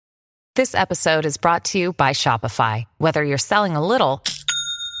This episode is brought to you by Shopify. Whether you're selling a little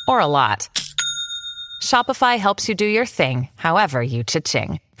or a lot, Shopify helps you do your thing, however you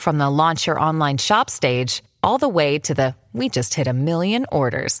cha-ching. From the launch your online shop stage, all the way to the we just hit 1 million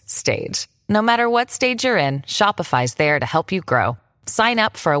orders stage. No matter what stage you're in, Shopify's there to help you grow. Sign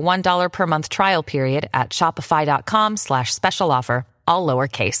up for a $1 per month trial period at shopify.com/special offer, all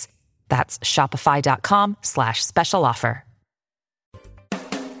lowercase. That's shopify.com/special offer.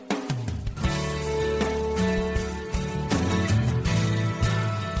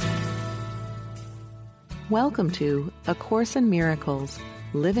 Welcome to A Course in Miracles,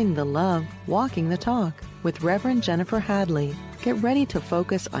 Living the Love, Walking the Talk with Reverend Jennifer Hadley. Get ready to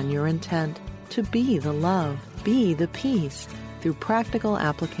focus on your intent to be the love, be the peace through practical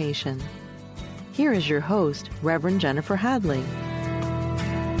application. Here is your host, Reverend Jennifer Hadley.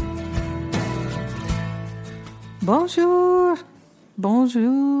 Bonjour.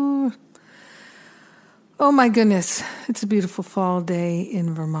 Bonjour. Oh my goodness, it's a beautiful fall day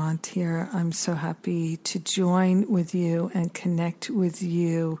in Vermont here. I'm so happy to join with you and connect with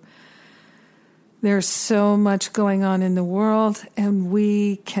you. There's so much going on in the world, and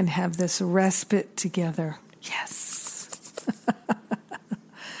we can have this respite together. Yes.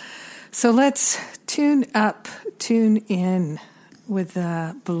 So let's tune up, tune in with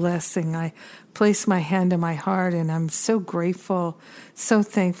a blessing. I place my hand on my heart, and I'm so grateful, so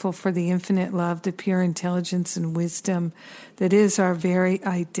thankful for the infinite love, the pure intelligence and wisdom that is our very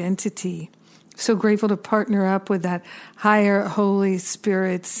identity. So grateful to partner up with that higher Holy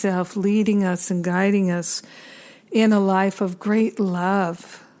Spirit self, leading us and guiding us in a life of great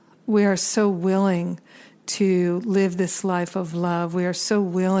love. We are so willing to live this life of love. We are so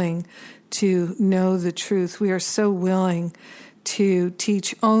willing to know the truth. We are so willing to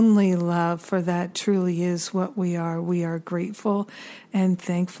teach only love, for that truly is what we are. We are grateful and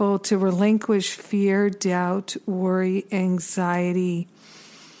thankful to relinquish fear, doubt, worry, anxiety,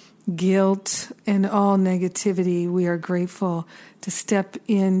 guilt, and all negativity. We are grateful to step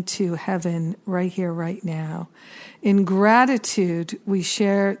into heaven right here, right now. In gratitude, we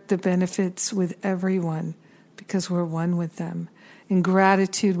share the benefits with everyone because we're one with them. In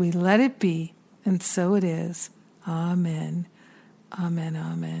gratitude, we let it be, and so it is. Amen. Amen,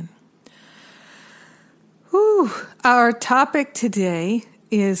 amen. Whew. Our topic today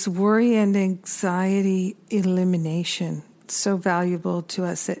is worry and anxiety elimination. So valuable to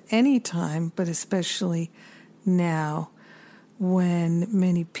us at any time, but especially now when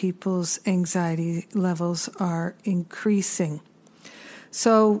many people's anxiety levels are increasing.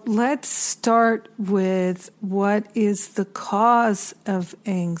 So let's start with what is the cause of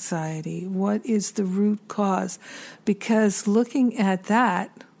anxiety? What is the root cause? Because looking at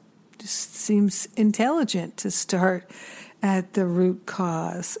that just seems intelligent to start at the root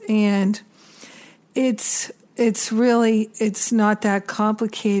cause. And it's not that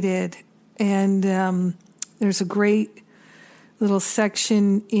complicated. And there's a great little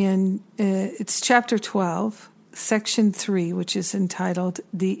section in, it's chapter 12, Section 3, which is entitled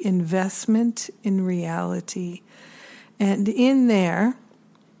The Investment in Reality. And in there,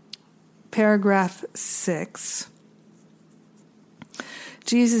 paragraph 6,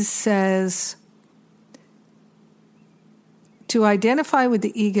 Jesus says, to identify with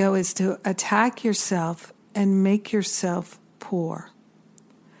the ego is to attack yourself and make yourself poor.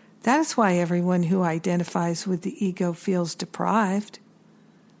 That is why everyone who identifies with the ego feels deprived.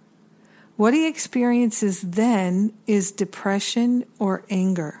 What he experiences then is depression or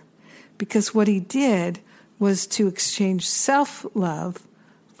anger, because what he did was to exchange self-love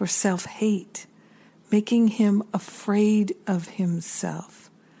for self-hate, making him afraid of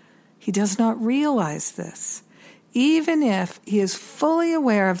himself. He does not realize this. Even if he is fully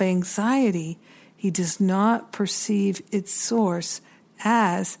aware of anxiety, he does not perceive its source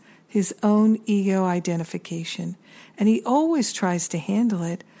as his own ego identification, and he always tries to handle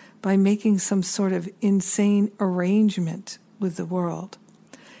it by making some sort of insane arrangement with the world.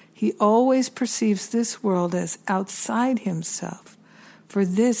 He always perceives this world as outside himself, for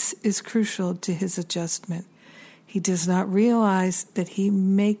this is crucial to his adjustment. He does not realize that he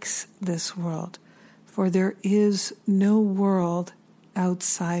makes this world, for there is no world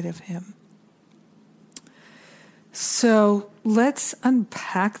outside of him. So let's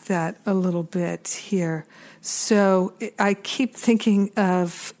unpack that a little bit here. So I keep thinking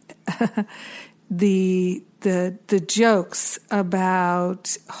of the jokes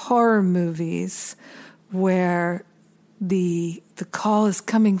about horror movies where the call is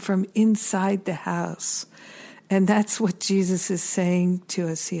coming from inside the house. And that's what Jesus is saying to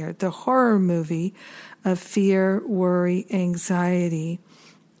us here. The horror movie of fear, worry, anxiety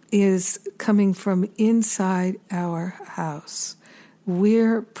is coming from inside our house.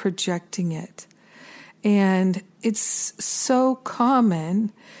 We're projecting it. And it's so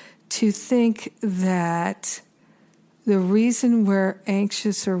common to think that the reason we're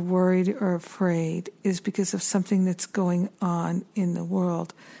anxious or worried or afraid is because of something that's going on in the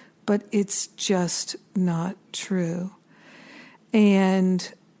world. But it's just not true.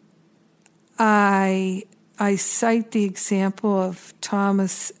 And I cite the example of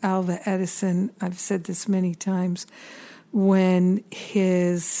Thomas Alva Edison. I've said this many times. When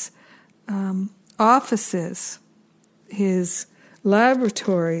his offices, his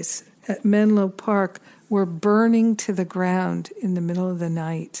laboratories at Menlo Park were burning to the ground in the middle of the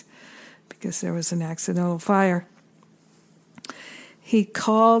night because there was an accidental fire, he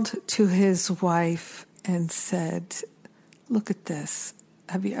called to his wife and said, "Look at this.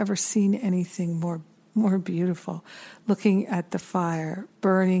 Have you ever seen anything more beautiful?" Looking at the fire,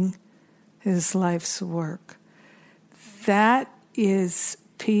 burning his life's work. That is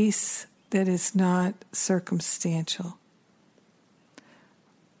peace that is not circumstantial.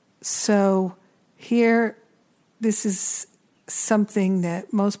 So here, this is something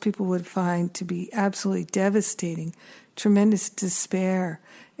that most people would find to be absolutely devastating, tremendous despair,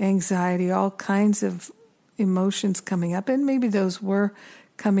 anxiety, all kinds of emotions coming up. And maybe those were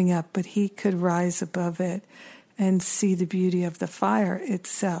coming up, but he could rise above it and see the beauty of the fire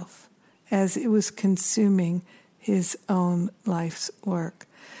itself as it was consuming his own life's work.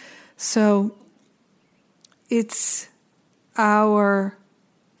 So it's our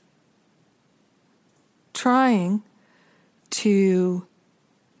trying to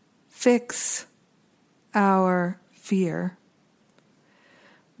fix our fear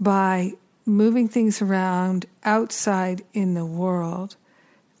by moving things around outside in the world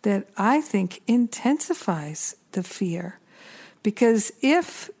that I think intensifies the fear. Because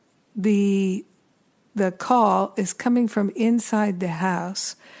if the call is coming from inside the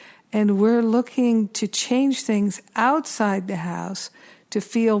house and we're looking to change things outside the house to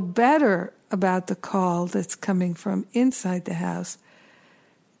feel better about the call that's coming from inside the house,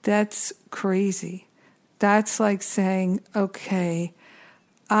 that's crazy. That's like saying, okay,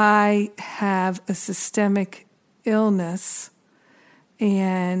 I have a systemic illness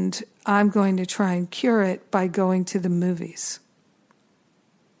and I'm going to try and cure it by going to the movies.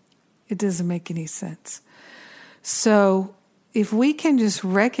 It doesn't make any sense. So if we can just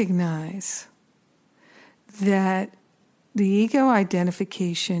recognize that the ego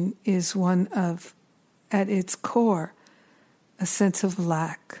identification is one of, at its core, a sense of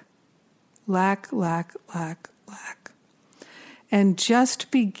lack. Lack. And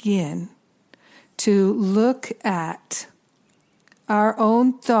just begin to look at our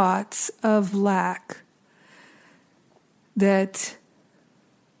own thoughts of lack that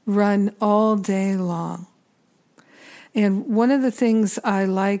run all day long. And one of the things I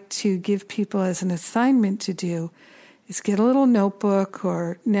like to give people as an assignment to do is get a little notebook,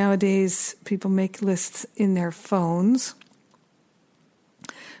 or nowadays people make lists in their phones.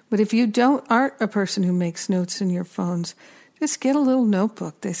 But if you aren't a person who makes notes in your phones, just get a little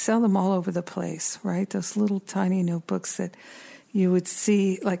notebook. They sell them all over the place, right? Those little tiny notebooks that you would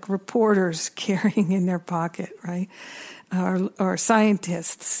see like reporters carrying in their pocket, right? Or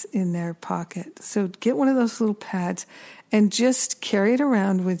scientists in their pocket. So get one of those little pads and just carry it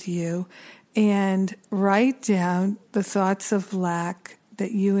around with you and write down the thoughts of lack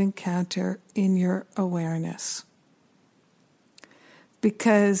that you encounter in your awareness.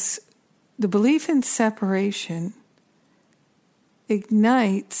 Because the belief in separation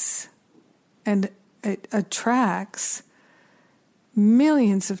ignites and it attracts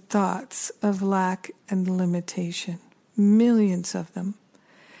millions of thoughts of lack and limitation. Millions of them.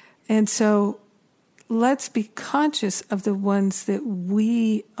 And so let's be conscious of the ones that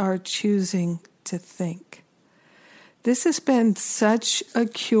we are choosing to think. This has been such a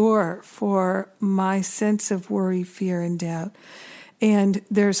cure for my sense of worry, fear, and doubt. And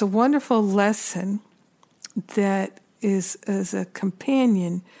there's a wonderful lesson that is as a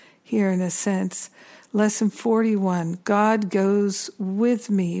companion here in a sense. Lesson 41, God goes with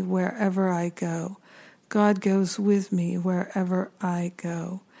me wherever I go. God goes with me wherever I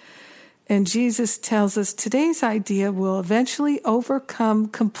go. And Jesus tells us today's idea will eventually overcome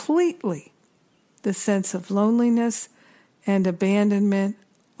completely the sense of loneliness and abandonment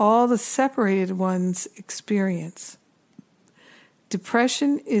all the separated ones experience.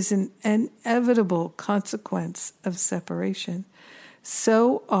 Depression is an inevitable consequence of separation.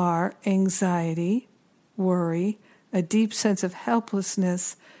 So are anxiety, worry, a deep sense of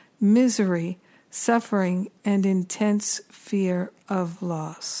helplessness, misery, suffering, and intense fear of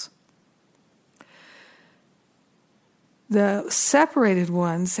loss. The separated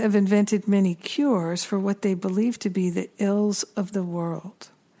ones have invented many cures for what they believe to be the ills of the world.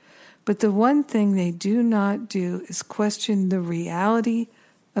 But the one thing they do not do is question the reality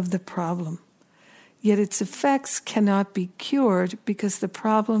of the problem. Yet its effects cannot be cured because the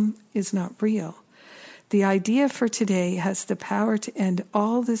problem is not real. The idea for today has the power to end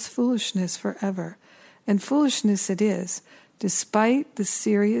all this foolishness forever, and foolishness it is, despite the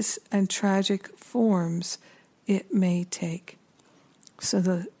serious and tragic forms it may take.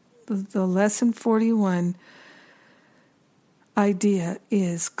 So the lesson 41 idea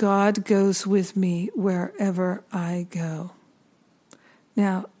is God goes with me wherever I go.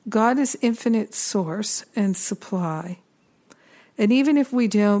 Now, God is infinite source and supply. And even if we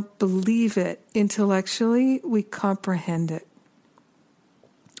don't believe it intellectually, we comprehend it.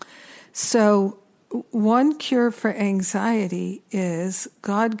 So, one cure for anxiety is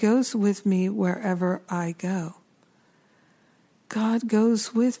God goes with me wherever I go. God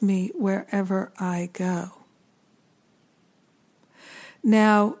goes with me wherever I go.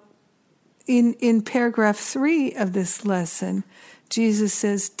 Now, in paragraph 3 of this lesson, Jesus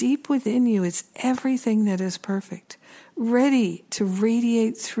says, deep within you is everything that is perfect, ready to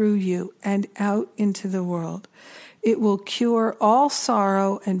radiate through you and out into the world. It will cure all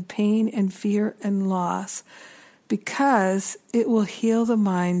sorrow and pain and fear and loss because it will heal the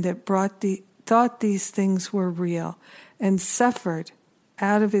mind that thought these things were real and suffered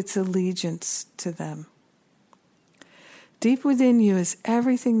out of its allegiance to them. Deep within you is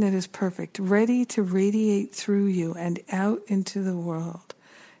everything that is perfect, ready to radiate through you and out into the world,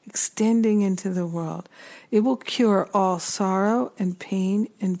 extending into the world. It will cure all sorrow and pain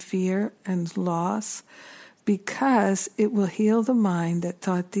and fear and loss because it will heal the mind that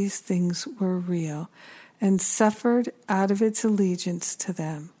thought these things were real and suffered out of its allegiance to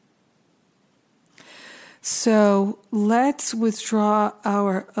them. So let's withdraw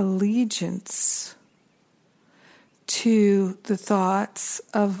our allegiance to the thoughts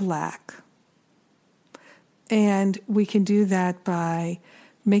of lack. And we can do that by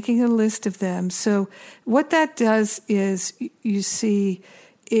making a list of them. So what that does is, you see,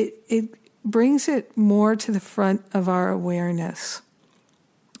 it brings it more to the front of our awareness.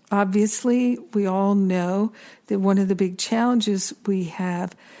 Obviously, we all know that one of the big challenges we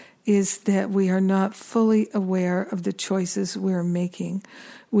have is that we are not fully aware of the choices we're making.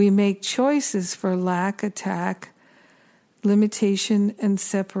 We make choices for lack, attack, limitation, and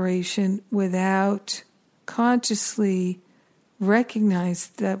separation without consciously recognize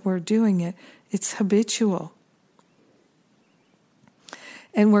that we're doing it. It's habitual.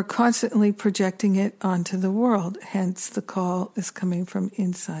 And we're constantly projecting it onto the world. Hence, the call is coming from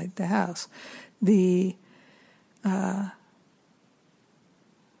inside the house. I'm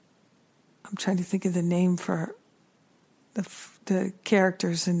trying to think of the name for the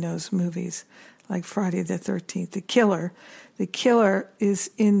characters in those movies, like Friday the 13th. The killer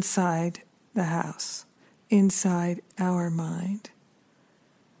is inside the house, inside our mind.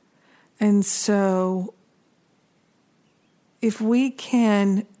 And so if we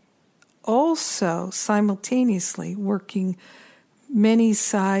can also simultaneously, working many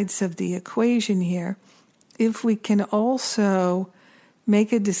sides of the equation here, if we can also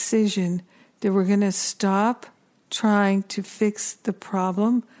make a decision that we're going to stop trying to fix the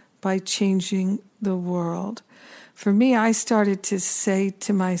problem by changing the world. For me, I started to say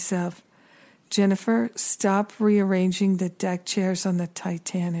to myself, Jennifer, stop rearranging the deck chairs on the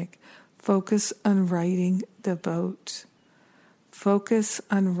Titanic. Focus on righting the boat. Focus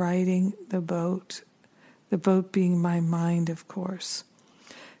on righting the boat being my mind, of course.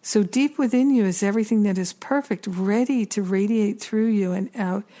 So deep within you is everything that is perfect, ready to radiate through you and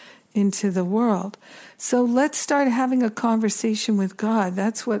out into the world. So let's start having a conversation with God.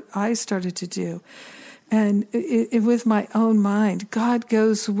 That's what I started to do. And with my own mind, God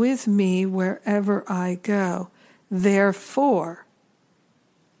goes with me wherever I go. Therefore,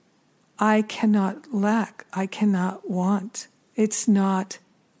 I cannot lack. I cannot want. It's not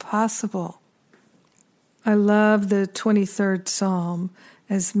possible. I love the 23rd Psalm,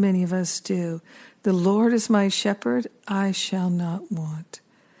 as many of us do. The Lord is my shepherd, I shall not want.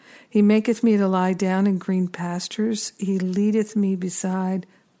 He maketh me to lie down in green pastures. He leadeth me beside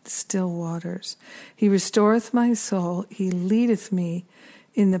the still waters. He restoreth my soul. He leadeth me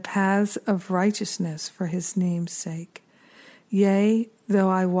in the paths of righteousness for his name's sake. Yea, though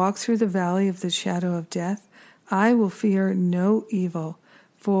I walk through the valley of the shadow of death, I will fear no evil,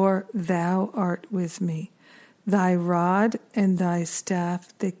 for thou art with me. Thy rod and thy staff,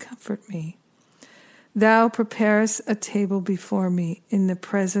 they comfort me. Thou preparest a table before me in the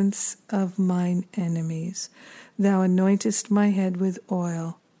presence of mine enemies. Thou anointest my head with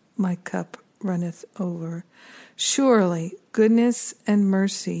oil, my cup runneth over. Surely goodness and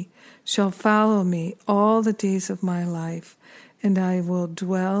mercy shall follow me all the days of my life, and I will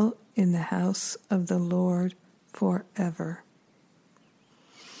dwell in the house of the Lord forever.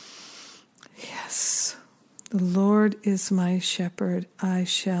 Yes, the Lord is my shepherd. I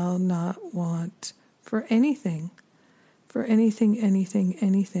shall not want for anything,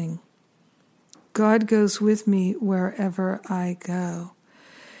 anything. God goes with me wherever I go.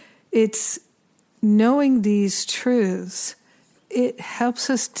 It's knowing these truths, it helps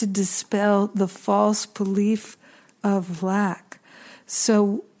us to dispel the false belief of lack.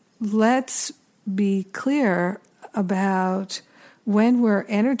 So let's be clear about when we're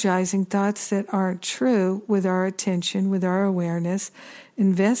energizing thoughts that aren't true with our attention, with our awareness,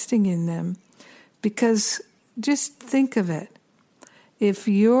 investing in them. Because just think of it. If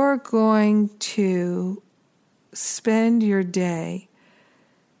you're going to spend your day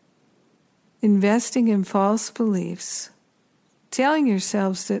investing in false beliefs, telling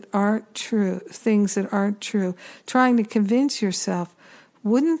yourselves that aren't true, things that aren't true, trying to convince yourself,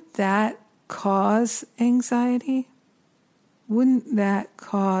 wouldn't that cause anxiety? Wouldn't that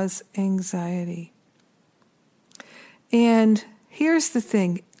cause anxiety? And here's the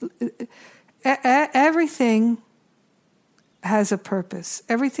thing. Everything has a purpose.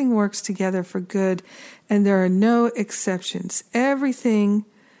 Everything works together for good, and there are no exceptions. Everything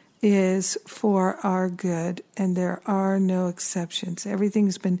is for our good, and there are no exceptions.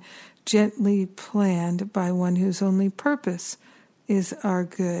 Everything's been gently planned by one whose only purpose is our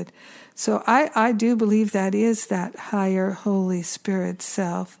good. So I do believe that is that higher Holy Spirit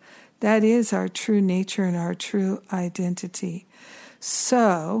self. That is our true nature and our true identity.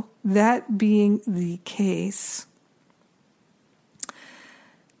 So, that being the case,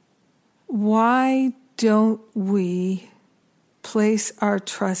 why don't we place our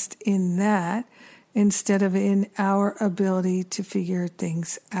trust in that instead of in our ability to figure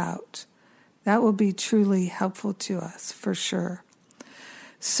things out? That will be truly helpful to us, for sure.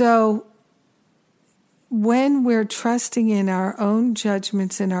 So, when we're trusting in our own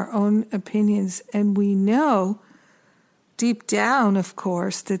judgments and our own opinions, and we know deep down, of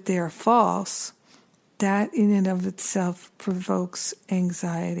course, that they are false, that in and of itself provokes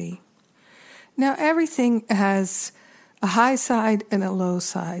anxiety. Now, everything has a high side and a low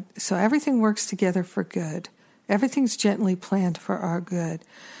side, so everything works together for good. Everything's gently planned for our good.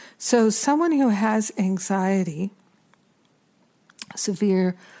 So someone who has anxiety,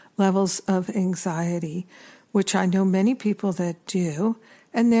 severe levels of anxiety, which I know many people that do,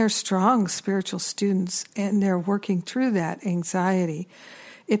 and they're strong spiritual students, and they're working through that anxiety,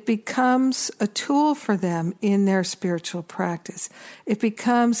 it becomes a tool for them in their spiritual practice. It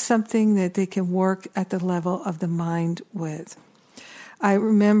becomes something that they can work at the level of the mind with. I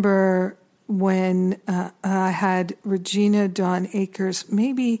remember when I had Regina Dawn Akers,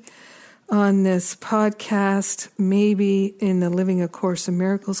 maybe on this podcast, maybe in the Living A Course in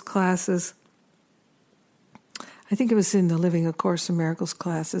Miracles classes. I think it was in the Living A Course in Miracles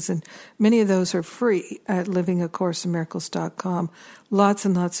classes, and many of those are free at livingacourseinmiracles.com. Lots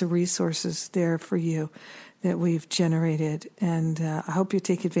and lots of resources there for you that we've generated, and I hope you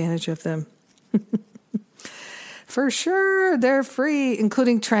take advantage of them. For sure, they're free,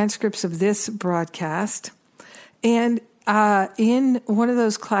 including transcripts of this broadcast. And in one of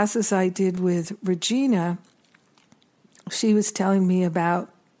those classes I did with Regina, she was telling me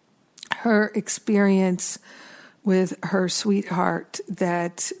about her experience with her sweetheart,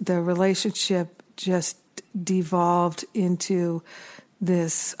 that the relationship just devolved into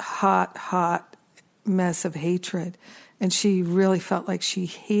this hot mess of hatred. And she really felt like she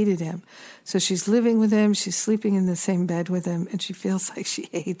hated him. So she's living with him, she's sleeping in the same bed with him, and she feels like she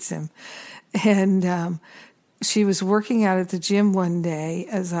hates him. And she was working out at the gym one day,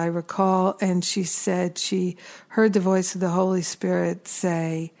 as I recall, and she said she heard the voice of the Holy Spirit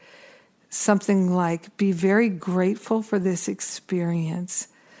say something like, be very grateful for this experience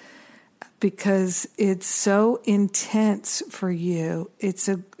because it's so intense for you. It's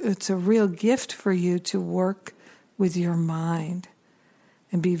a real gift for you to work with your mind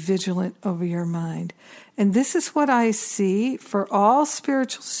and be vigilant over your mind. And this is what I see for all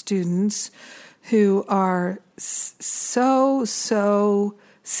spiritual students who are so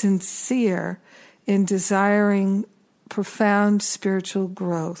sincere in desiring profound spiritual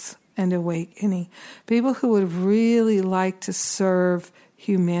growth and awakening. People who would really like to serve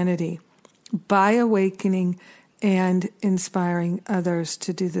humanity by awakening and inspiring others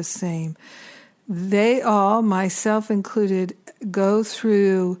to do the same. they all, myself included, go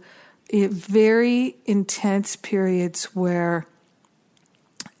through very intense periods where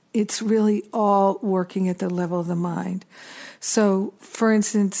it's really all working at the level of the mind. So, for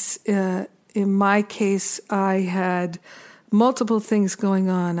instance, in my case, I had multiple things going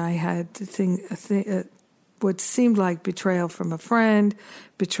on. I had what seemed like betrayal from a friend,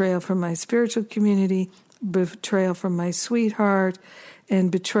 betrayal from my spiritual community, betrayal from my sweetheart,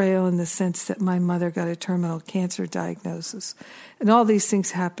 and betrayal in the sense that my mother got a terminal cancer diagnosis. And all these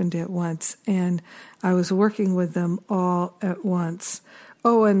things happened at once, and I was working with them all at once.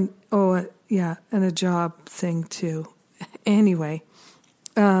 And a job thing too. Anyway,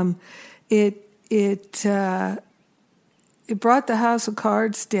 it brought the house of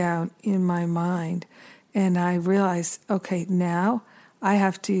cards down in my mind, and I realized, okay, now I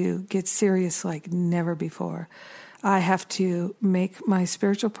have to get serious like never before. I have to make my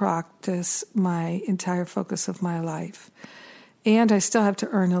spiritual practice my entire focus of my life. And I still have to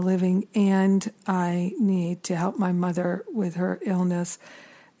earn a living, and I need to help my mother with her illness,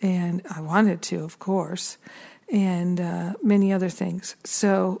 and I wanted to, of course, and many other things.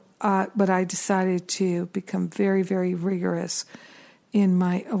 So, but I decided to become very, very rigorous in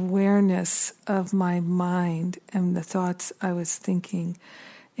my awareness of my mind and the thoughts I was thinking.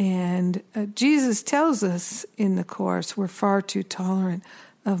 And Jesus tells us in the Course we're far too tolerant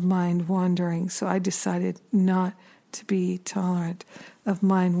of mind wandering. So I decided not to be tolerant of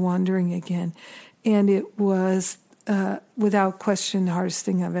mind wandering again. And it was, without question, the hardest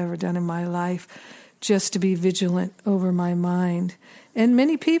thing I've ever done in my life, just to be vigilant over my mind. And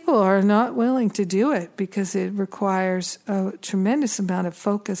many people are not willing to do it because it requires a tremendous amount of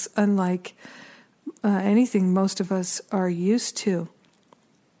focus, unlike anything most of us are used to.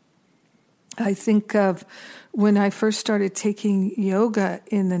 I think of when I first started taking yoga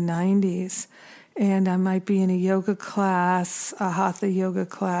in the 90s, and I might be in a yoga class, a hatha yoga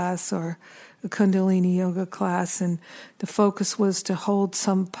class, or a kundalini yoga class, and the focus was to hold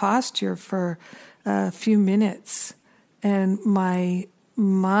some posture for a few minutes, and my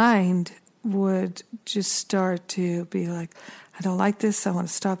mind would just start to be like, I don't like this, I want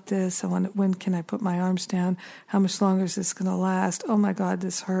to stop this, when can I put my arms down, how much longer is this going to last, oh my God,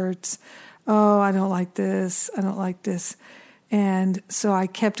 this hurts, oh, I don't like this. And so I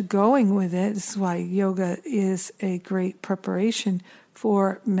kept going with it. This is why yoga is a great preparation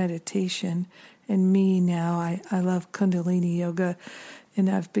for meditation. And me now, I love Kundalini yoga, and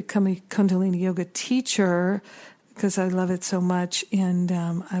I've become a Kundalini yoga teacher because I love it so much, and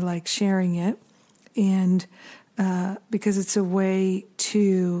I like sharing it. And because it's a way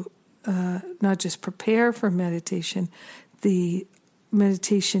to not just prepare for meditation, the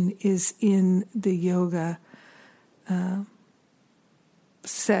meditation is in the yoga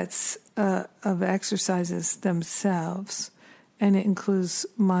sets of exercises themselves, and it includes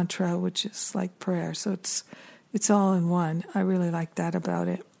mantra, which is like prayer. So it's all in one. I really like that about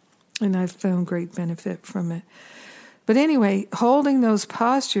it, and I've found great benefit from it. But anyway, holding those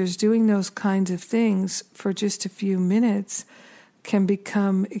postures, doing those kinds of things for just a few minutes can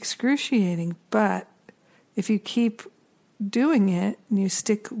become excruciating. But if you keep doing it and you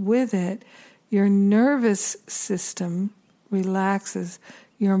stick with it, your nervous system relaxes,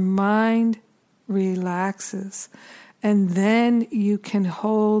 your mind relaxes, and then you can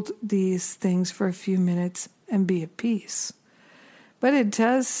hold these things for a few minutes and be at peace. But it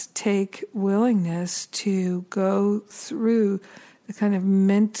does take willingness to go through the kind of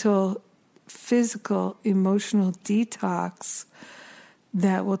mental, physical, emotional detox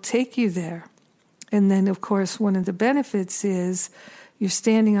that will take you there. And then, of course, one of the benefits is you're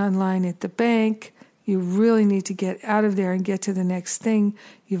standing on line at the bank. You really need to get out of there and get to the next thing.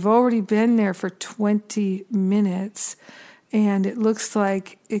 You've already been there for 20 minutes, and it looks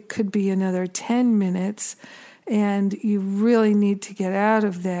like it could be another 10 minutes, and you really need to get out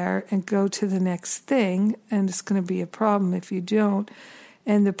of there and go to the next thing, and it's going to be a problem if you don't.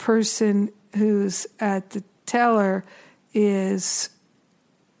 And the person who's at the teller is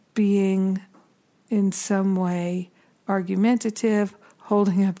being in some way argumentative,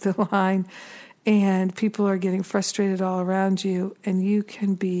 holding up the line, and people are getting frustrated all around you, and you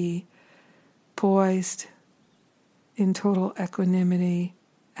can be poised in total equanimity,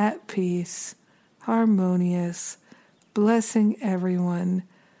 at peace, harmonious, blessing everyone,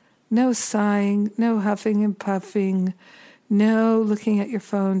 no sighing, no huffing and puffing, no looking at your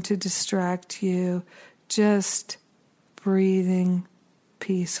phone to distract you, just breathing,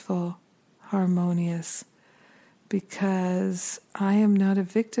 peaceful, harmonious, because I am not a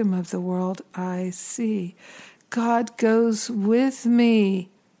victim of the world I see. God goes with me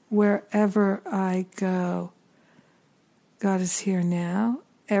wherever I go. God is here now.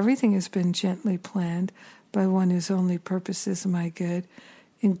 Everything has been gently planned by one whose only purpose is my good,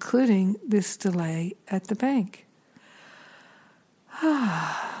 including this delay at the bank.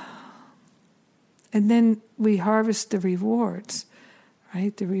 And then we harvest the rewards,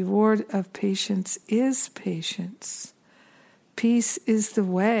 right? The reward of patience is patience. Peace is the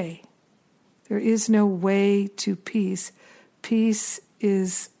way. There is no way to peace. Peace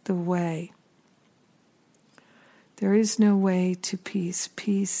is the way. There is no way to peace.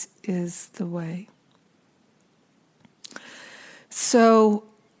 Peace is the way. So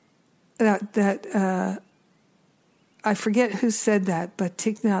I forget who said that, but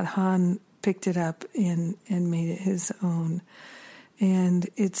Thich Nhat Hanh picked it up and made it his own. And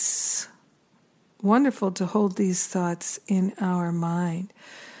it's wonderful to hold these thoughts in our mind.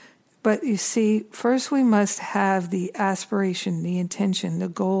 But you see, first we must have the aspiration, the intention, the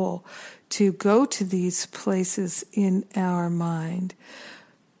goal to go to these places in our mind.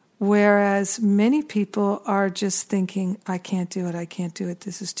 Whereas many people are just thinking, I can't do it,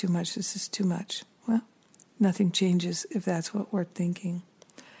 this is too much. Well, nothing changes if that's what we're thinking.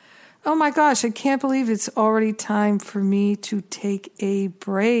 Oh my gosh, I can't believe it's already time for me to take a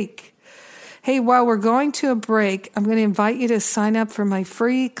break. Hey, while we're going to a break, I'm going to invite you to sign up for my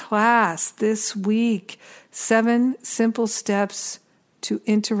free class this week, 7 Simple Steps to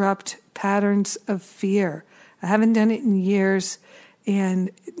Interrupt Patterns of Fear. I haven't done it in years, and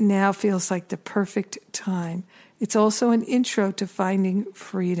now feels like the perfect time. It's also an intro to finding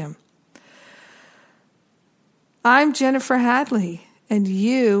freedom. I'm Jennifer Hadley, and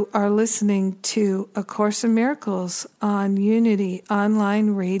you are listening to A Course in Miracles on Unity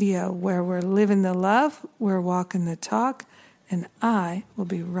Online Radio, where we're living the love, we're walking the talk, and I will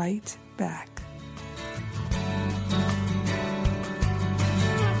be right back.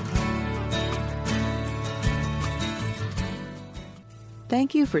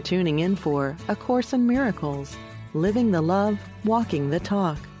 Thank you for tuning in for A Course in Miracles, living the love, walking the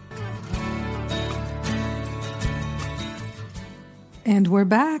talk. And we're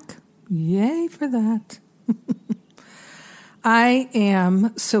back. Yay for that. I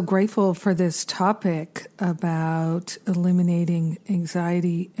am so grateful for this topic about eliminating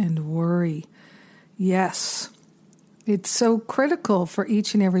anxiety and worry. Yes, it's so critical for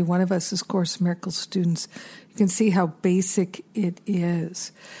each and every one of us as Course in Miracles students. You can see how basic it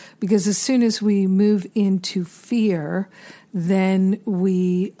is. Because as soon as we move into fear, then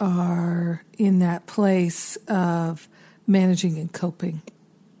we are in that place of managing and coping.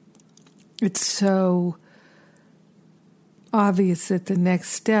 It's so obvious that the next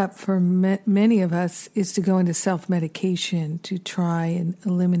step for many of us is to go into self-medication to try and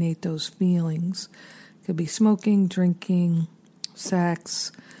eliminate those feelings. It could be smoking, drinking,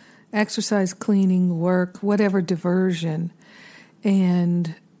 sex, exercise, cleaning, work, whatever diversion.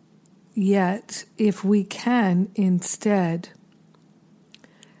 And yet, if we can instead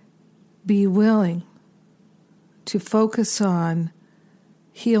be willing to focus on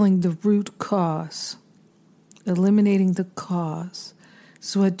healing the root cause, eliminating the cause.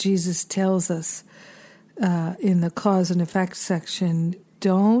 This is what Jesus tells us in the cause and effect section.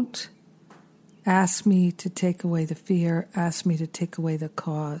 Don't ask me to take away the fear, ask me to take away the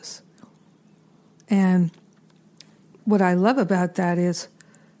cause. And what I love about that is,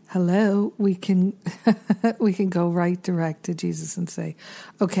 hello, we can we can go right direct to Jesus and say,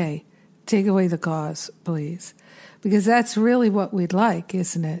 okay, take away the cause, please. Because that's really what we'd like,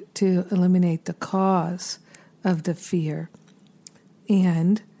 isn't it? To eliminate the cause of the fear.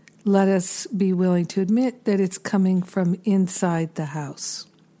 And let us be willing to admit that it's coming from inside the house.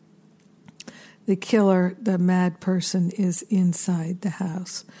 The killer, the mad person is inside the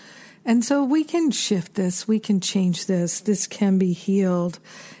house. And so we can shift this, we can change this can be healed,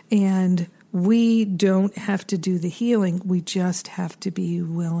 and we don't have to do the healing, we just have to be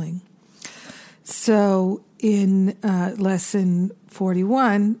willing. So in lesson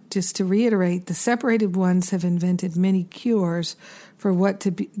 41, just to reiterate, the separated ones have invented many cures for what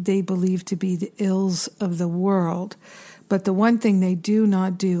they believe to be the ills of the world. But the one thing they do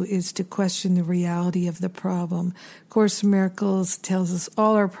not do is to question the reality of the problem. Course in Miracles tells us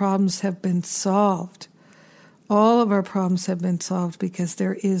all our problems have been solved. All of our problems have been solved because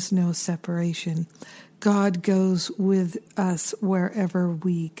there is no separation. God goes with us wherever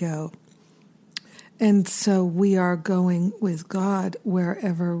we go. And so we are going with God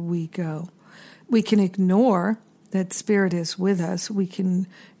wherever we go. We can ignore that Spirit is with us, we can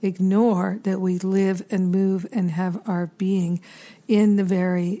ignore that we live and move and have our being in the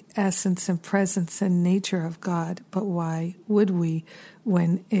very essence and presence and nature of God. But why would we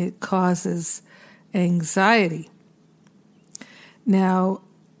when it causes anxiety? Now,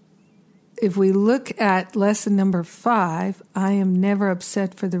 if we look at lesson number 5, I am never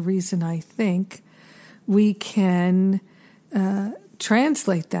upset for the reason I think, we can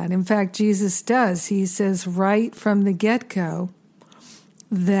translate that. In fact, Jesus does. He says right from the get-go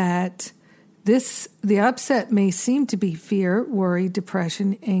that the upset may seem to be fear, worry,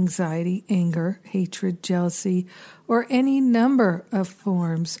 depression, anxiety, anger, hatred, jealousy, or any number of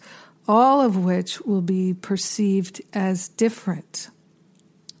forms, all of which will be perceived as different.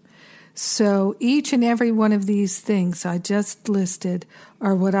 So each and every one of these things I just listed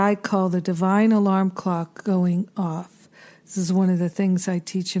are what I call the divine alarm clock going off. This is one of the things I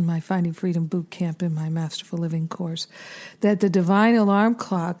teach in my Finding Freedom boot camp in my Masterful Living course, that the divine alarm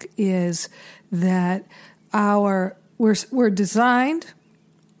clock is that we're designed,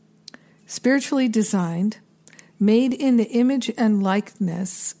 spiritually designed, made in the image and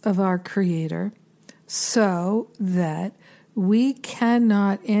likeness of our Creator, so that we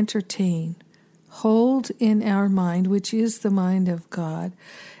cannot entertain, hold in our mind, which is the mind of God,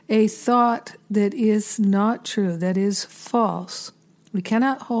 a thought that is not true, that is false. We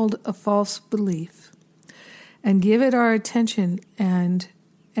cannot hold a false belief and give it our attention and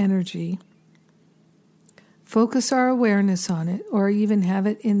energy, focus our awareness on it, or even have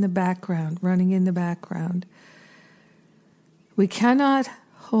it in the background, running in the background. We cannot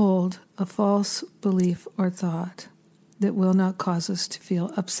hold a false belief or thought that will not cause us to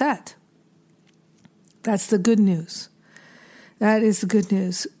feel upset. That's the good news. That is the good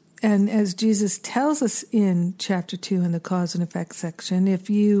news. And as Jesus tells us in chapter 2 in the cause and effect section, if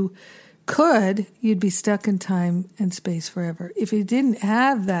you could, you'd be stuck in time and space forever. If you didn't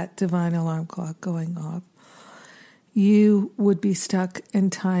have that divine alarm clock going off, you would be stuck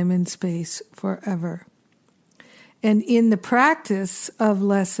in time and space forever. And in the practice of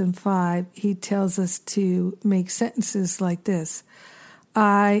lesson 5, he tells us to make sentences like this: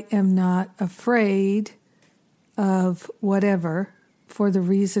 I am not afraid of whatever for the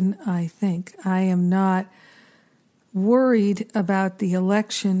reason I think. I am not worried about the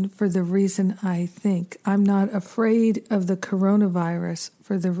election for the reason I think. I'm not afraid of the coronavirus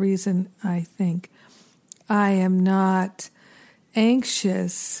for the reason I think. I am not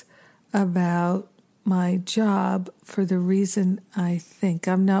anxious about my job for the reason I think.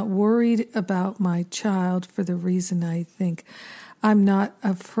 I'm not worried about my child for the reason I think. I'm not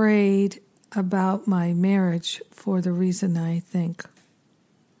afraid about my marriage for the reason I think.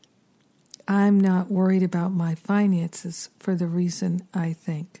 I'm not worried about my finances for the reason I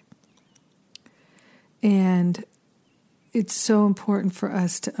think. And it's so important for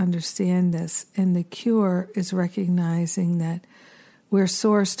us to understand this. And the cure is recognizing that we're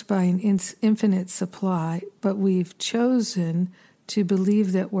sourced by an infinite supply, but we've chosen to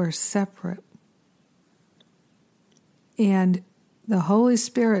believe that we're separate. And the Holy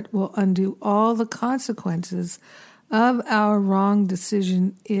Spirit will undo all the consequences of our wrong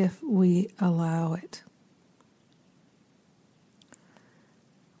decision if we allow it.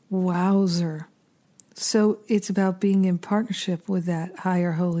 Wowzer. So it's about being in partnership with that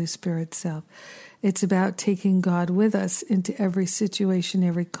higher Holy Spirit self. It's about taking God with us into every situation,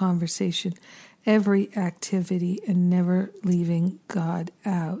 every conversation, every activity, and never leaving God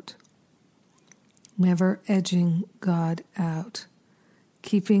out. Never edging God out.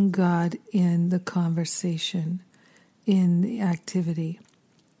 Keeping God in the conversation, in the activity.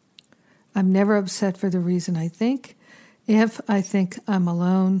 I'm never upset for the reason I think. If I think I'm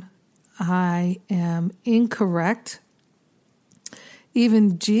alone, I am incorrect.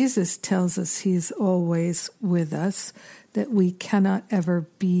 Even Jesus tells us he's always with us, that we cannot ever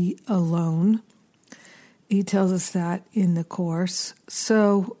be alone. He tells us that in the Course.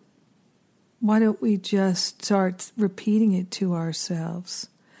 So why don't we just start repeating it to ourselves?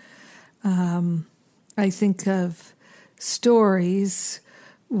 I think of stories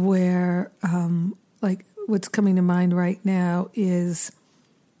where, like what's coming to mind right now is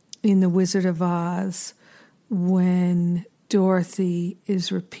in The Wizard of Oz, when Dorothy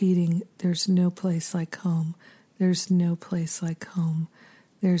is repeating, there's no place like home, there's no place like home,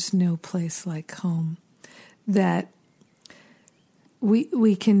 there's no place like home. That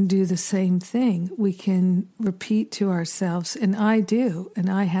we can do the same thing. We can repeat to ourselves, and I do, and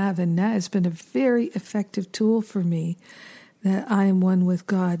I have, and that has been a very effective tool for me, that I am one with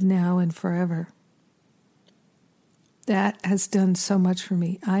God now and forever. That has done so much for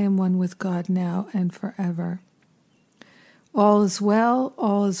me. I am one with God now and forever. All is well,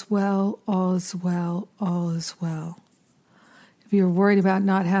 all is well, all is well, all is well. If you're worried about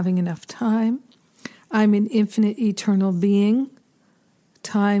not having enough time, I'm an infinite eternal being.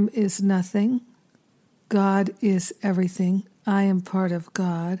 Time is nothing. God is everything. I am part of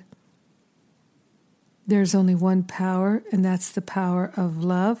God. There's only one power, and that's the power of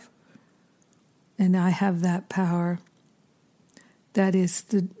love. And I have that power. That is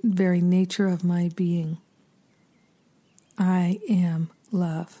the very nature of my being. I am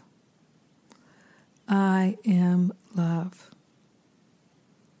love. I am love.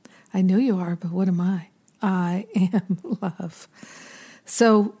 I know you are, but what am I? I am love.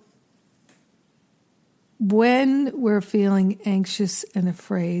 So when we're feeling anxious and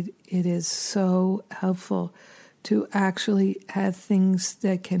afraid, it is so helpful to actually have things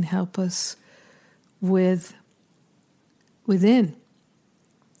that can help us with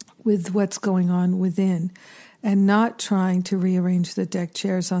what's going on within, and not trying to rearrange the deck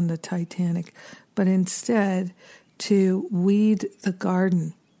chairs on the Titanic, but instead to weed the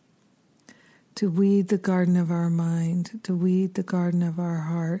garden of our mind, to weed the garden of our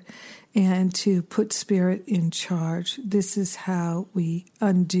heart, and to put spirit in charge. This is how we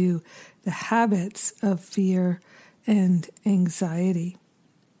undo the habits of fear and anxiety.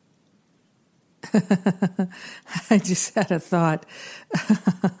 I just had a thought.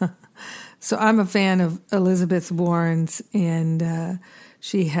 So I'm a fan of Elizabeth Warren's, and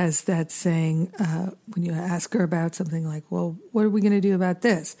she has that saying when you ask her about something like, well, what are we going to do about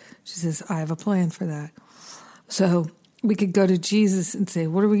this? She says, I have a plan for that. So we could go to Jesus and say,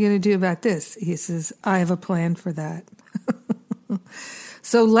 what are we going to do about this? He says, I have a plan for that.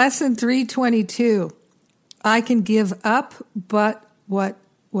 So lesson 322, I can give up but what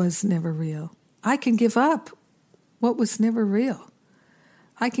was never real. I can give up what was never real.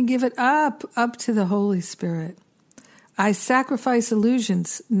 I can give it up to the Holy Spirit. I sacrifice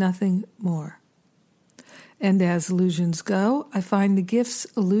illusions, nothing more. And as illusions go, I find the gifts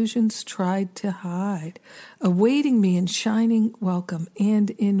illusions tried to hide, awaiting me in shining welcome and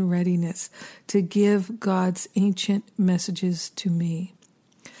in readiness to give God's ancient messages to me.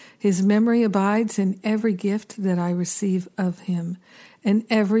 His memory abides in every gift that I receive of him, and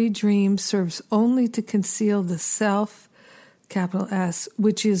every dream serves only to conceal the self, capital S,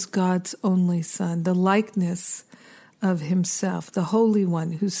 which is God's only Son, the likeness of himself, the Holy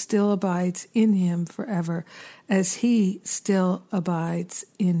One who still abides in him forever, as he still abides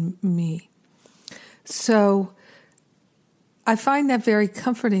in me. So I find that very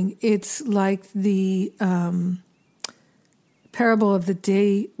comforting. It's like the parable of the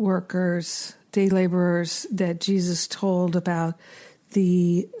day laborers that Jesus told about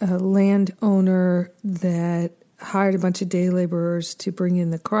the landowner that hired a bunch of day laborers to bring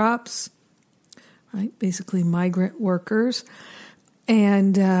in the crops, right? Basically migrant workers.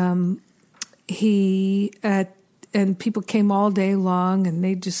 And and people came all day long, and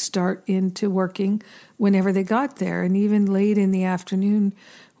they'd just start into working whenever they got there. And even late in the afternoon,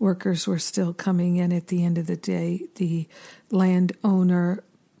 workers were still coming in. At the end of the day, the landowner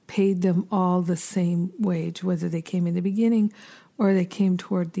paid them all the same wage, whether they came in the beginning or they came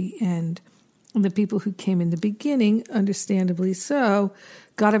toward the end. And the people who came in the beginning, understandably so,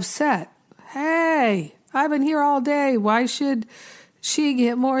 got upset. Hey, I've been here all day. Why should she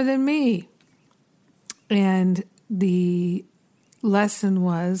get more than me? And the lesson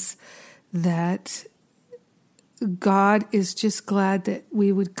was that God is just glad that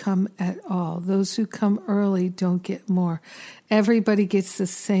we would come at all. Those who come early don't get more. Everybody gets the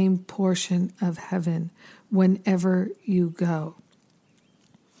same portion of heaven whenever you go.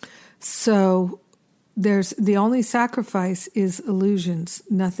 So the only sacrifice is illusions,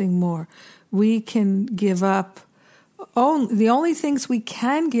 nothing more. We can give up. The only things we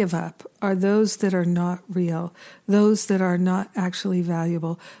can give up are those that are not real, those that are not actually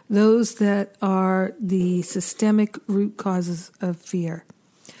valuable, those that are the systemic root causes of fear.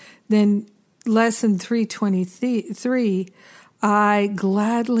 Then lesson 323, I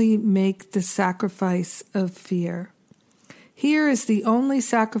gladly make the sacrifice of fear. Here is the only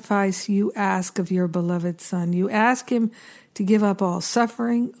sacrifice you ask of your beloved Son. You ask him to give up all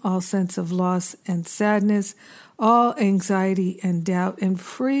suffering, all sense of loss and sadness, all anxiety and doubt, and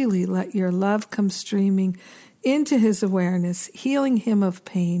freely let your love come streaming into his awareness, healing him of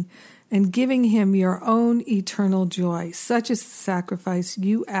pain and giving him your own eternal joy. Such is the sacrifice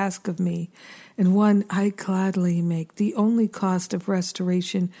you ask of me, and one I gladly make, the only cost of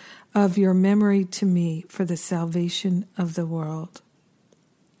restoration of your memory to me for the salvation of the world.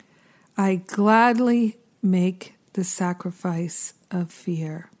 I gladly make the sacrifice of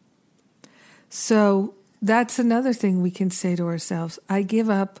fear. So that's another thing we can say to ourselves. I give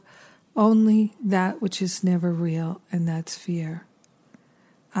up only that which is never real, and that's fear.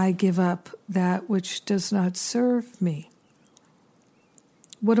 I give up that which does not serve me.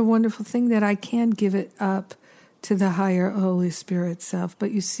 What a wonderful thing that I can give it up to the higher Holy Spirit self.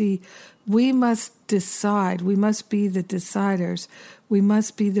 But you see, we must decide. We must be the deciders. We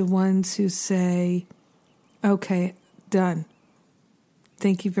must be the ones who say, okay, done.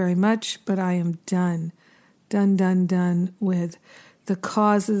 Thank you very much, but I am done. Done with the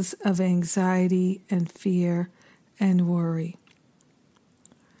causes of anxiety and fear and worry.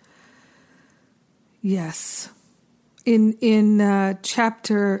 Yes. In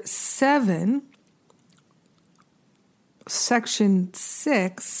chapter 7, section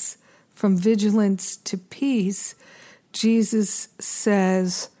 6, from vigilance to peace, Jesus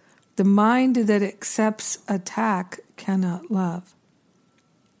says, the mind that accepts attack cannot love.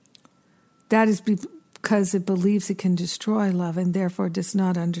 That is because it believes it can destroy love and therefore does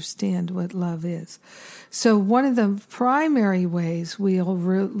not understand what love is. So one of the primary ways we'll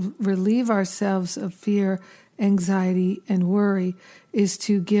relieve ourselves of fear, anxiety, and worry is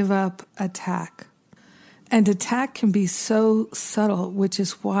to give up attack. And attack can be so subtle, which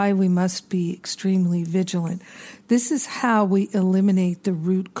is why we must be extremely vigilant. This is how we eliminate the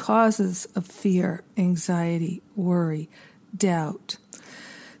root causes of fear, anxiety, worry, doubt.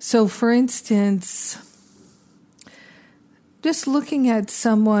 So, for instance, just looking at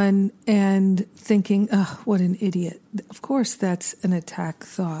someone and thinking, oh, what an idiot. Of course, that's an attack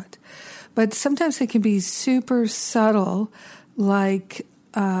thought. But sometimes it can be super subtle, like,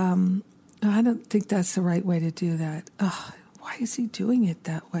 I don't think that's the right way to do that. Oh, why is he doing it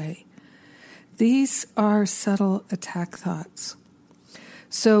that way? These are subtle attack thoughts.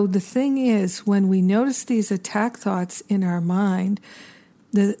 So the thing is, when we notice these attack thoughts in our mind,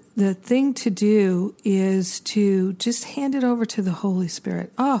 the thing to do is to just hand it over to the Holy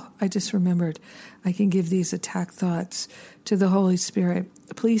Spirit. Oh, I just remembered. I can give these attack thoughts to the Holy Spirit.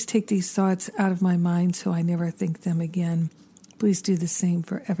 Please take these thoughts out of my mind so I never think them again. Please do the same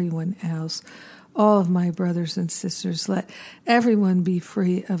for everyone else. All of my brothers and sisters, let everyone be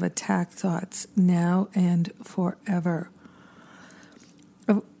free of attack thoughts now and forever.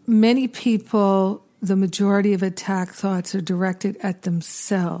 Many people, the majority of attack thoughts are directed at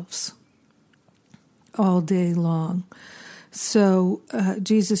themselves all day long. So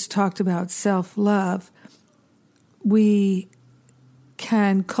Jesus talked about self-love. We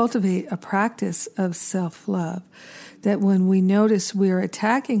can cultivate a practice of self-love, that when we notice we're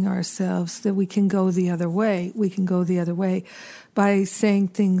attacking ourselves, that we can go the other way. We can go the other way by saying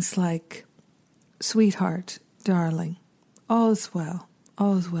things like, sweetheart, darling, all is well,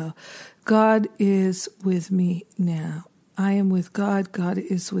 all is well. God is with me now. I am with God, God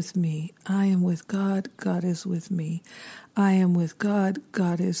is with me. I am with God, God is with me. I am with God,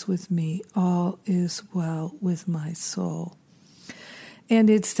 God is with me. All is well with my soul. And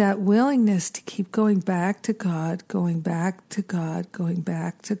it's that willingness to keep going back to God, going back to God, going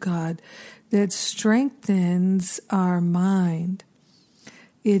back to God, that strengthens our mind.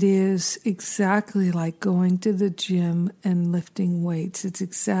 It is exactly like going to the gym and lifting weights. It's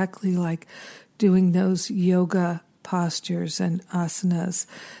exactly like doing those yoga postures and asanas,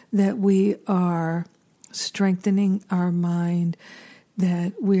 that we are strengthening our mind,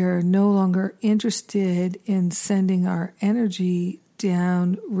 that we are no longer interested in sending our energy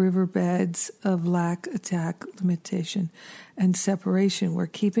down riverbeds of lack, attack, limitation, and separation. We're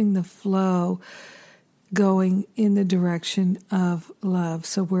keeping the flow going in the direction of love.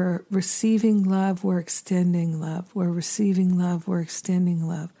 So we're receiving love, we're extending love. We're receiving love, we're extending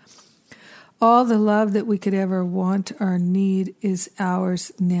love. All the love that we could ever want or need is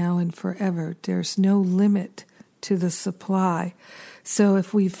ours now and forever. There's no limit to the supply. So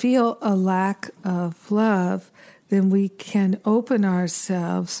if we feel a lack of love, then we can open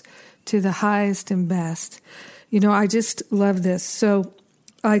ourselves to the highest and best. You know, I just love this. So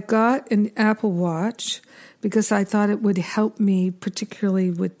I got an Apple Watch because I thought it would help me,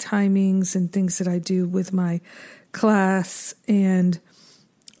 particularly with timings and things that I do with my class. And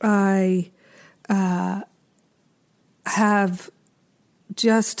I have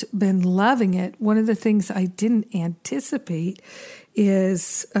just been loving it. One of the things I didn't anticipate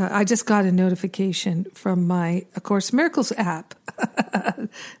is I just got a notification from my A Course in Miracles app.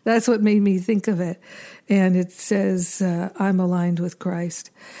 That's what made me think of it. And it says, I'm aligned with Christ.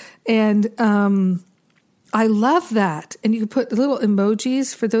 And I love that. And you can put little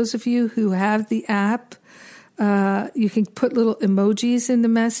emojis. For those of you who have the app, you can put little emojis in the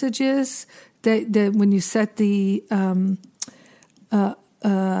messages that when you set the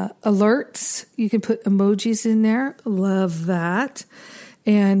alerts. You can put emojis in there. Love that.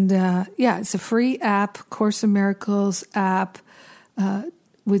 And it's a free app, Course in Miracles app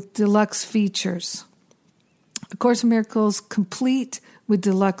with deluxe features. A Course in Miracles complete with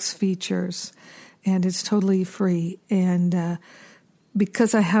deluxe features. And it's totally free. And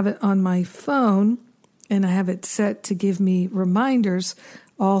because I have it on my phone and I have it set to give me reminders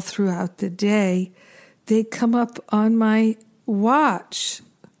all throughout the day, they come up on my watch.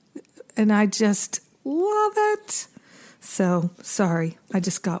 And I just love it. So, sorry, I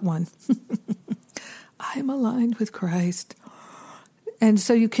just got one. I'm aligned with Christ. And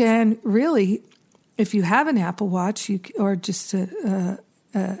so you can really, if you have an Apple Watch or just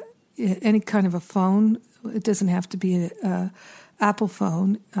any kind of a phone, it doesn't have to be a Apple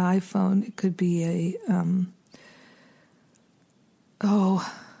phone, iPhone. It could be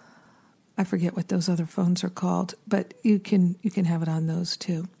I forget what those other phones are called, but you can have it on those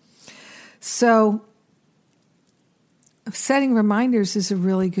too. So setting reminders is a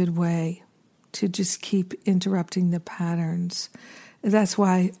really good way to just keep interrupting the patterns. That's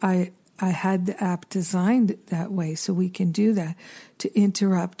why I had the app designed that way, so we can do that, to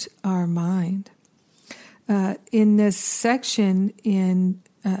interrupt our mind. In this section in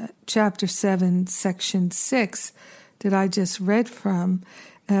chapter 7, section 6, that I just read from,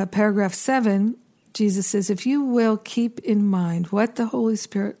 paragraph 7, Jesus says, if you will keep in mind what the Holy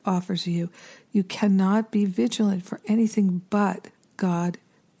Spirit offers you, you cannot be vigilant for anything but God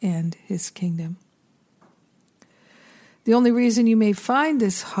and His kingdom. The only reason you may find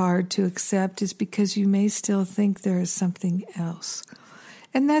this hard to accept is because you may still think there is something else.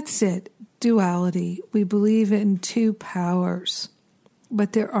 And that's it, duality. We believe in two powers,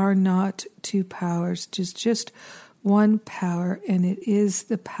 but there are not two powers. There's just one power, and it is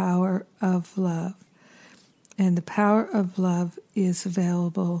the power of love. And the power of love is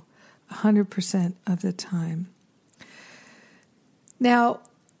available 100% of the time. Now,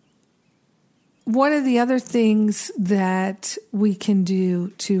 one of the other things that we can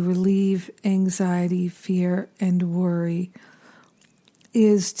do to relieve anxiety, fear, and worry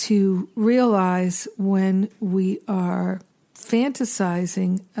is to realize when we are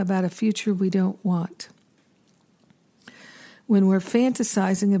fantasizing about a future we don't want. When we're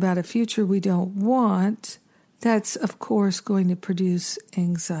fantasizing about a future we don't want, that's, of course, going to produce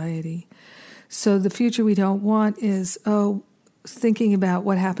anxiety. So the future we don't want is, thinking about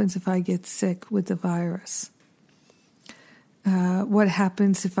what happens if I get sick with the virus. What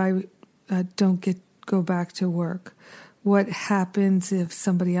happens if I don't go back to work? What happens if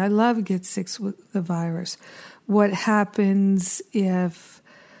somebody I love gets sick with the virus? What happens if,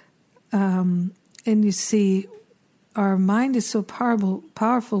 and you see, our mind is so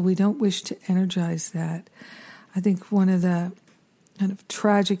powerful, we don't wish to energize that. I think one of the kind of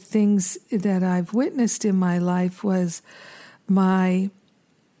tragic things that I've witnessed in my life was my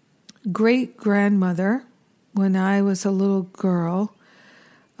great-grandmother, when I was a little girl.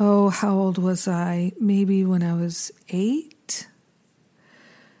 How old was I? Maybe when I was 8.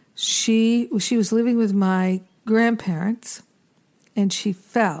 She was living with my grandparents, and she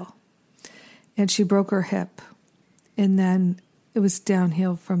fell, and she broke her hip. And then it was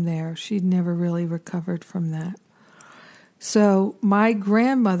downhill from there. She'd never really recovered from that. So my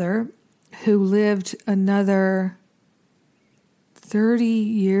grandmother, who lived another 30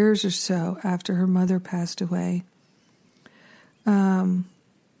 years or so after her mother passed away,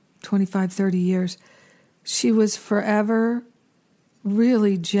 25, 30 years, she was forever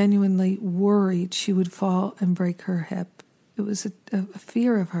really genuinely worried she would fall and break her hip. It was a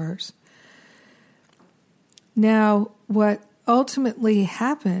fear of hers. Now, what ultimately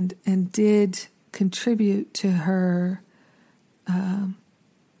happened and did contribute to her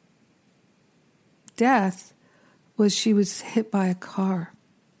death was she was hit by a car.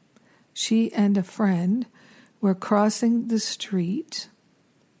 She and a friend were crossing the street.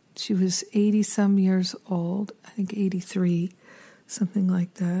 She was 80-some years old, I think 83, something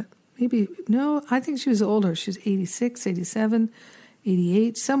like that. I think she was older. She was 86, 87,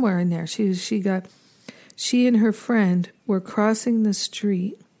 88, somewhere in there. She and her friend were crossing the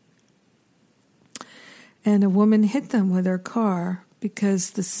street, and a woman hit them with her car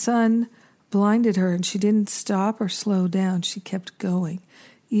because the sun blinded her, and she didn't stop or slow down. She kept going,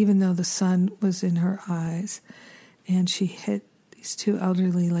 even though the sun was in her eyes. And she hit these two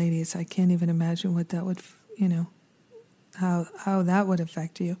elderly ladies. I can't even imagine what that would, how that would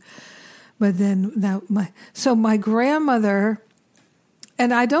affect you. But then my grandmother,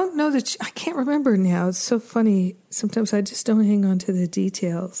 and I don't know I can't remember now. It's so funny. Sometimes I just don't hang on to the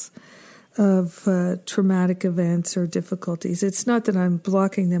details. traumatic events or difficulties. It's not that I'm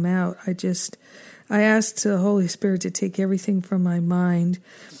blocking them out. I asked the Holy Spirit to take everything from my mind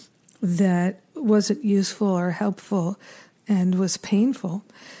that wasn't useful or helpful and was painful.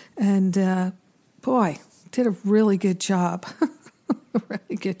 And boy, did a really good job. A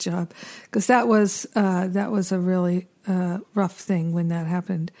really good job. Because that was a really rough thing when that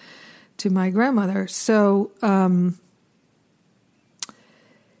happened to my grandmother. So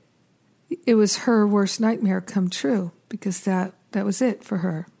it was her worst nightmare come true, because that was it for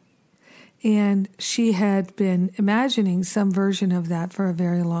her. And she had been imagining some version of that for a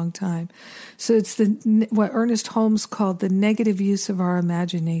very long time. So it's what Ernest Holmes called the negative use of our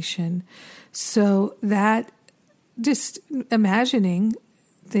imagination. So that just imagining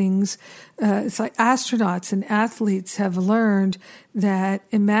things, it's like astronauts and athletes have learned that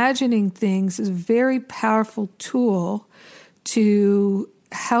imagining things is a very powerful tool to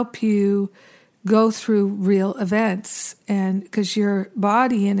help you go through real events. And because your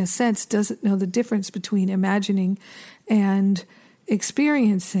body, in a sense, doesn't know the difference between imagining and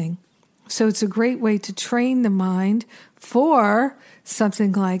experiencing. So it's a great way to train the mind for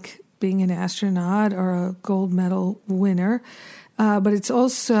something like being an astronaut or a gold medal winner. But it's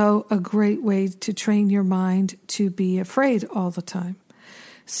also a great way to train your mind to be afraid all the time.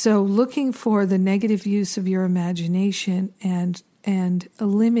 So looking for the negative use of your imagination and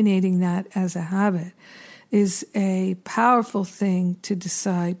eliminating that as a habit is a powerful thing to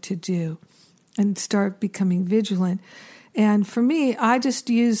decide to do and start becoming vigilant. And for me, I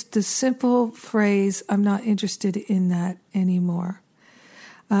just used the simple phrase, I'm not interested in that anymore.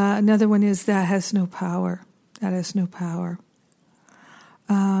 Another one is, that has no power. That has no power.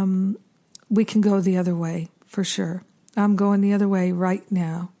 We can go the other way, for sure. I'm going the other way right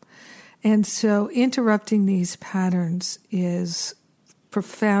now. And so interrupting these patterns is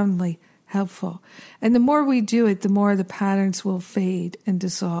profoundly helpful. And the more we do it, the more the patterns will fade and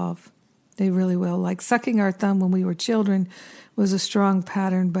dissolve. They really will. Like sucking our thumb when we were children was a strong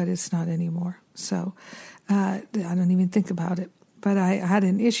pattern, but it's not anymore. So I don't even think about it. But I had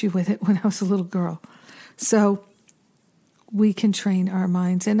an issue with it when I was a little girl. So we can train our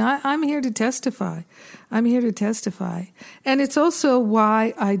minds. And I'm here to testify. I'm here to testify. And it's also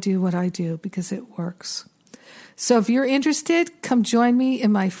why I do what I do, because it works. So if you're interested, come join me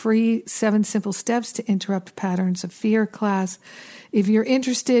in my free 7 Simple Steps to Interrupt Patterns of Fear class. If you're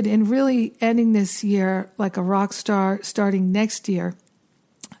interested in really ending this year like a rock star, starting next year,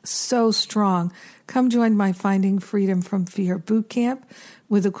 so strong, come join my Finding Freedom from Fear bootcamp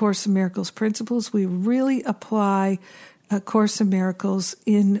with A Course in Miracles principles. We really apply A Course in Miracles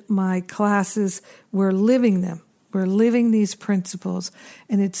in my classes. We're living them. We're living these principles,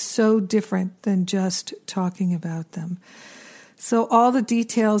 and it's so different than just talking about them. So all the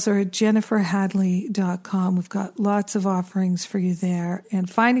details are at jenniferhadley.com. We've got lots of offerings for you there. And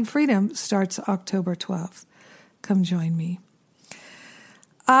Finding Freedom starts October 12th. Come join me.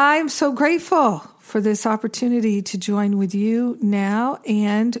 I'm so grateful for this opportunity to join with you now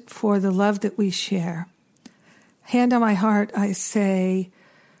and for the love that we share. Hand on my heart, I say,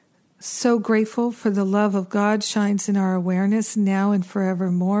 so grateful for the love of God shines in our awareness now and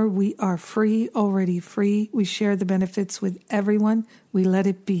forevermore. We are free, already free. We share the benefits with everyone. We let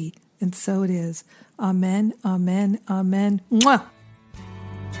it be. And so it is. Amen, amen, amen. Mwah!